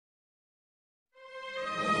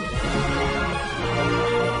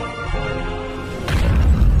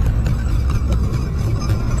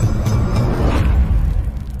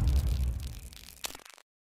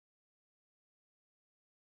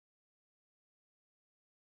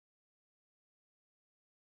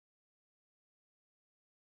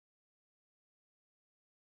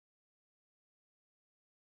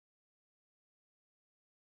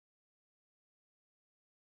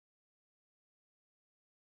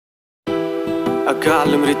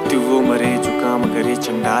अकाल मृत्यु वो मरे जो काम करे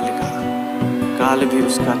चंडाल का, काल भी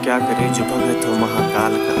उसका क्या करे जो भगत हो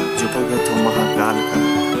महाकाल का, जो भगत हो महाकाल का।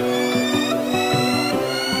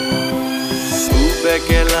 ऊपे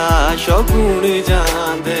कैलाश गुण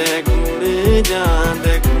जांदे गुण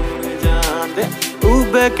जांदे गुण जांदे,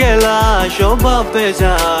 ऊपे कैलाश बापे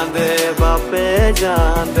जांदे बापे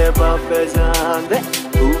जांदे बापे जांदे,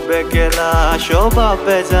 ऊपे कैलाश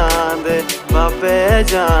बापे जांदे बापे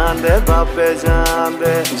जांदे बापे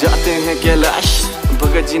जांदे। जाते हैं कैलाश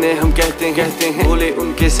भगत जी ने हम कहते हैं, बोले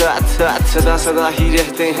उनके साथ साथ सदा सदा ही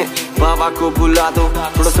रहते हैं। बाबा को बुला दो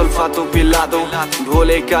थोड़ा सल्फा तो पिला दो,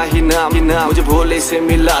 भोले का ही नाम मुझे भोले से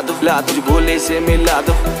मिला दो, मुझे भोले से मिला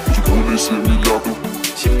दो, भोले से मिला दो।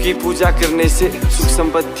 शिव की पूजा करने से सुख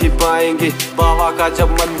संपत्ति पाएंगे, बाबा का जब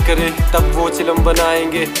मन करे तब वो चिलम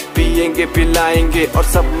बनाएंगे, पिएंगे पिलाएंगे और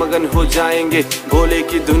सब मगन हो जाएंगे, भोले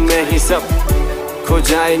की धुन में ही सब खो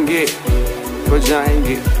जाएंगे खो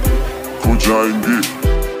जाएंगे खो जाएंगे।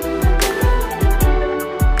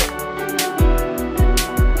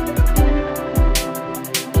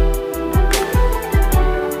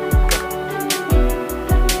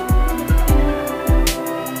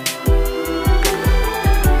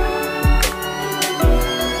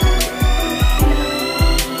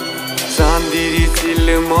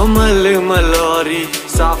 मल मलोरी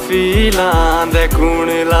साफी लांदे कूण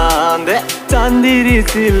लांदे, चांदीरी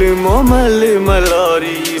सिल मोमल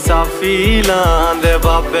मलोरी साफी लांदे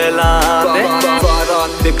बाबे लांदे।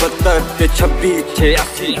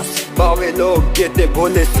 12/72/86 बावे लोग गए थे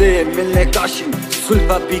भोले से मिलने काशी,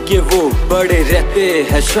 सुलभा पी के वो बड़े रहते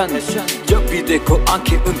हैं शन, जब भी देखो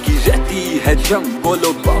आंखें उनकी रहती है जम।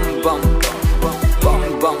 बोलो बम बम बम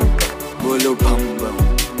बम, बोलो बम बम।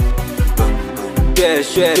 जय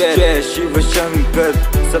शिव शंकर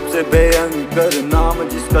सबसे भयंकर नाम,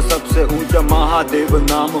 जिसका सबसे ऊंचा महादेव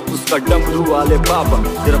नाम, उसका डमरू वाले बाबा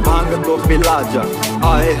तेरा भांग को पिला जा।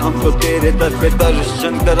 आए हम तो तेरे दर पे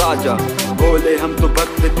दर्शन करा जा, बोले हम तो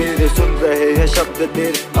भक्त तेरे सुन रहे हैं शब्द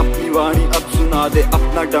तेरे, अपनी वाणी अब सुना दे,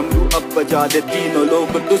 अपना डमरू अब बजा दे, तीनों लोग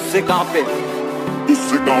तुझसे कांपे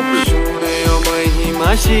सुने ओ महिमा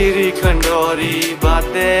श्री खंडोरी,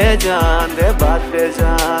 बातें जान दे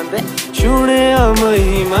सुने ओ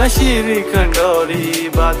महिमा श्री खंडोरी,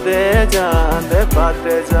 बातें जान दे